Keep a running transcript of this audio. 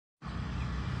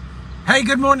Hey,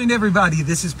 good morning, everybody.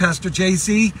 This is Pastor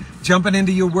JC jumping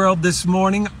into your world this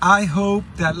morning. I hope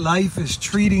that life is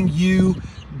treating you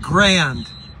grand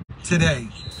today.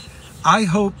 I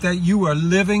hope that you are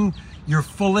living your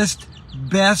fullest,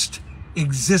 best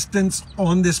existence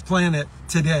on this planet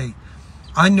today.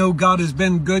 I know God has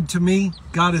been good to me.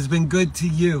 God has been good to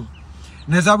you.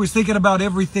 And as I was thinking about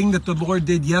everything that the Lord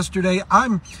did yesterday,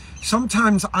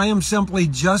 sometimes I am simply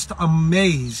just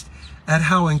amazed at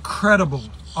how incredible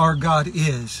our God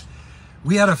is.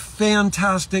 We had a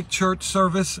fantastic church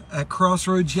service at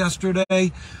Crossroads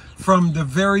yesterday. From the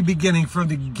very beginning, from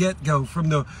the get-go, from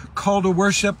the call to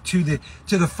worship to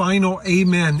the final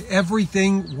amen,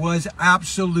 everything was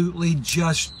absolutely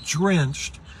just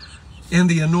drenched in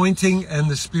the anointing and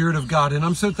the Spirit of God. And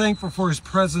I'm so thankful for His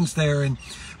presence there. And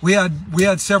we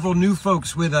had several new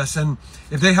folks with us. And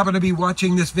if they happen to be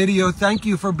watching this video, thank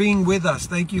you for being with us.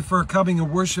 Thank you for coming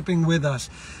and worshiping with us.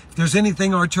 If there's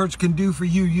anything our church can do for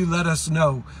you, you let us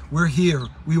know. We're here.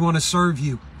 We want to serve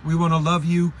you. We want to love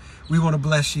you. We want to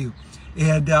bless you.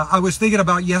 And I was thinking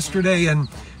about yesterday and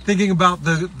thinking about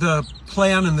the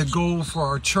plan and the goal for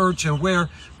our church and where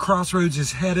Crossroads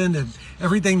is headed and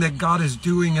everything that God is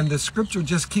doing. And the scripture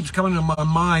just keeps coming to my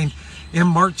mind in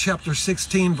Mark chapter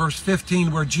 16, verse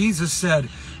 15, where Jesus said,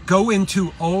 "Go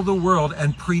into all the world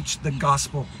and preach the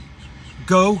gospel."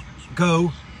 Go,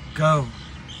 go, go.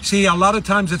 See, a lot of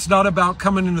times it's not about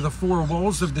coming into the four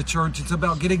walls of the church. It's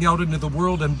about getting out into the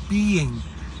world and being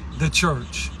the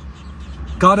church.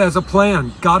 God has a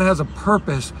plan. God has a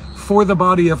purpose for the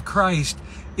body of Christ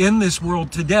in this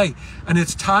world today. And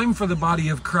it's time for the body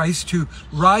of Christ to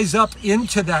rise up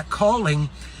into that calling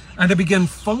and to begin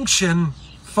functioning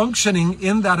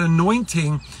in that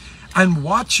anointing and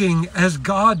watching as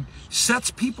God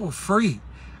sets people free.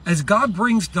 As God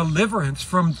brings deliverance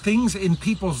from things in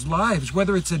people's lives,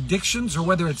 whether it's addictions or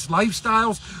whether it's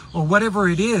lifestyles or whatever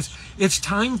it is, it's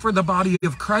time for the body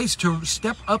of Christ to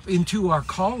step up into our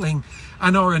calling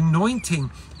and our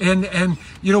anointing. And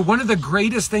you know, one of the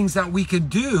greatest things that we could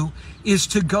do is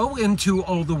to go into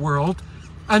all the world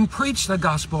and preach the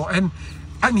gospel. And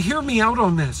hear me out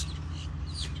on this.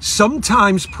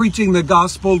 Sometimes preaching the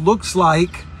gospel looks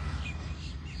like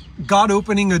God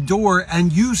opening a door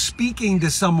and you speaking to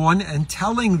someone and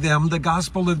telling them the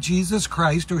gospel of Jesus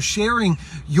Christ or sharing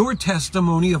your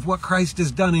testimony of what Christ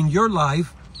has done in your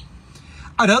life.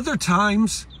 At other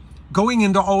times, going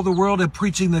into all the world and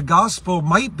preaching the gospel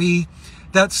might be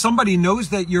that somebody knows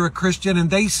that you're a Christian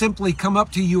and they simply come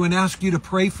up to you and ask you to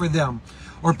pray for them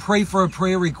or pray for a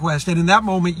prayer request. And in that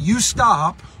moment, you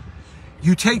stop,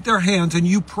 you take their hands and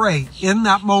you pray in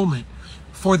that moment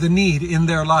for the need in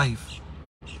their life.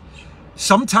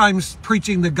 Sometimes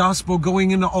preaching the gospel, going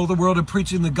into all the world and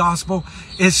preaching the gospel,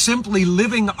 is simply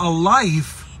living a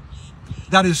life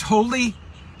that is holy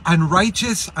and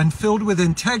righteous and filled with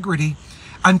integrity,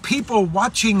 and people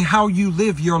watching how you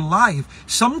live your life.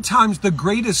 Sometimes the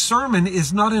greatest sermon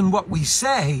is not in what we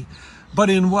say, but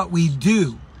in what we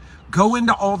do. Go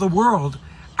into all the world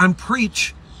and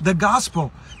preach the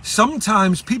gospel.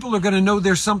 Sometimes people are going to know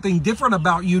there's something different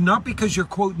about you, not because you're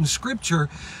quoting scripture,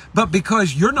 but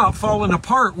because you're not falling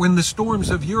apart when the storms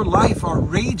of your life are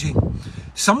raging.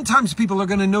 Sometimes people are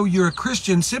going to know you're a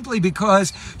Christian simply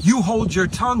because you hold your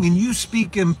tongue and you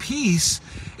speak in peace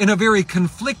in a very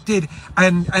conflicted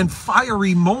and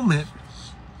fiery moment.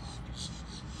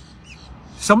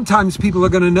 Sometimes people are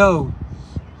going to know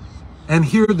and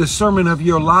hear the sermon of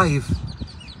your life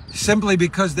simply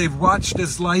because they've watched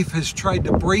as life has tried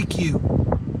to break you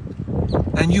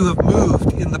and you have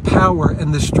moved in the power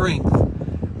and the strength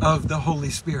of the Holy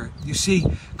Spirit. You see,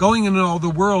 going into all the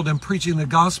world and preaching the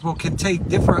gospel can take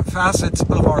different facets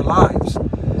of our lives.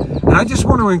 And I just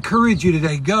want to encourage you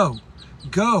today, go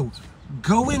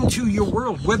into your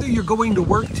world. Whether you're going to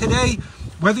work today,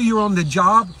 whether you're on the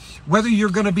job, whether you're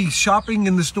going to be shopping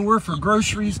in the store for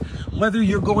groceries, whether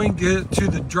you're going to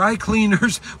the dry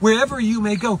cleaners, wherever you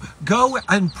may go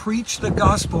and preach the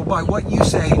gospel by what you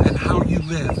say and how you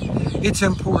live. It's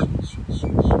important.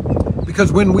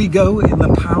 Because when we go in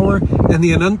the power and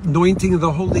the anointing of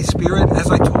the Holy Spirit,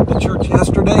 as I told the church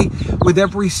yesterday, with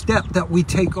every step that we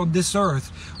take on this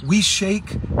earth, we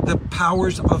shake the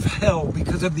powers of hell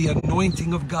because of the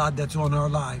anointing of God that's on our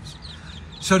lives.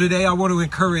 So today I want to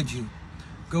encourage you.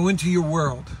 Go into your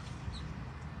world.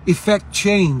 Effect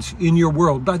change in your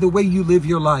world by the way you live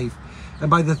your life and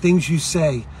by the things you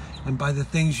say and by the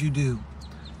things you do.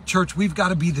 Church, we've got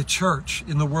to be the church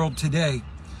in the world today.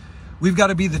 We've got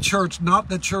to be the church, not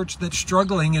the church that's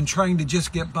struggling and trying to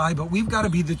just get by, but we've got to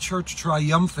be the church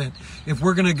triumphant if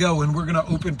we're going to go and we're going to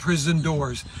open prison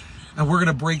doors And we're going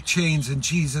to break chains in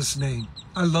Jesus' name.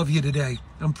 I love you today.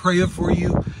 I'm praying for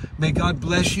you. May God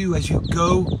bless you as you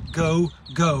go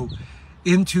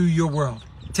into your world.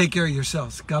 Take care of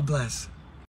yourselves. God bless.